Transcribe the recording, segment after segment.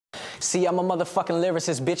See, I'm a motherfucking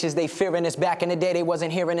lyricist, bitches, they fearing this. Back in the day, they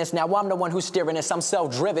wasn't hearing this. Now I'm the one who's steering this. I'm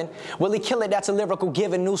self-driven. Willie Kill It, that's a lyrical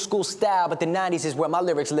given. New school style, but the 90s is where my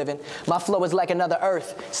lyrics living. My flow is like another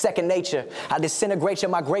earth, second nature. I disintegrate you,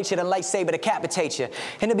 migrate you, the lightsaber decapitate you.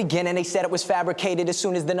 In the beginning, they said it was fabricated as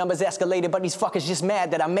soon as the numbers escalated, but these fuckers just mad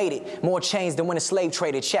that I made it. More chains than when a slave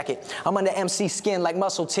traded, check it. I'm under MC skin like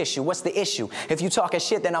muscle tissue. What's the issue? If you talking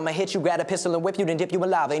shit, then I'ma hit you, grab a pistol and whip you, then dip you in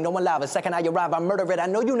lava. Ain't no one lava. Second I arrive, I murder it. I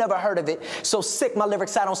know you never heard of it. So sick, my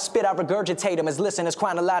lyrics, I don't spit, I regurgitate them. As listeners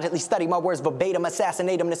chronologically study my words verbatim,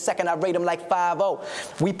 assassinate them the second I rate them like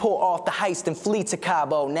 5-0. We pull off the heist and flee to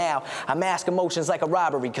Cabo. Now, I mask emotions like a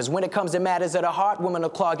robbery, cause when it comes to matters of the heart, women will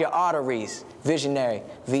clog your arteries. Visionary,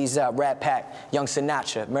 Visa, Rat Pack, Young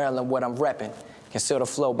Sinatra, Maryland, what I'm reppin'. Conceal the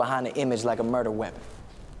flow behind the image like a murder weapon.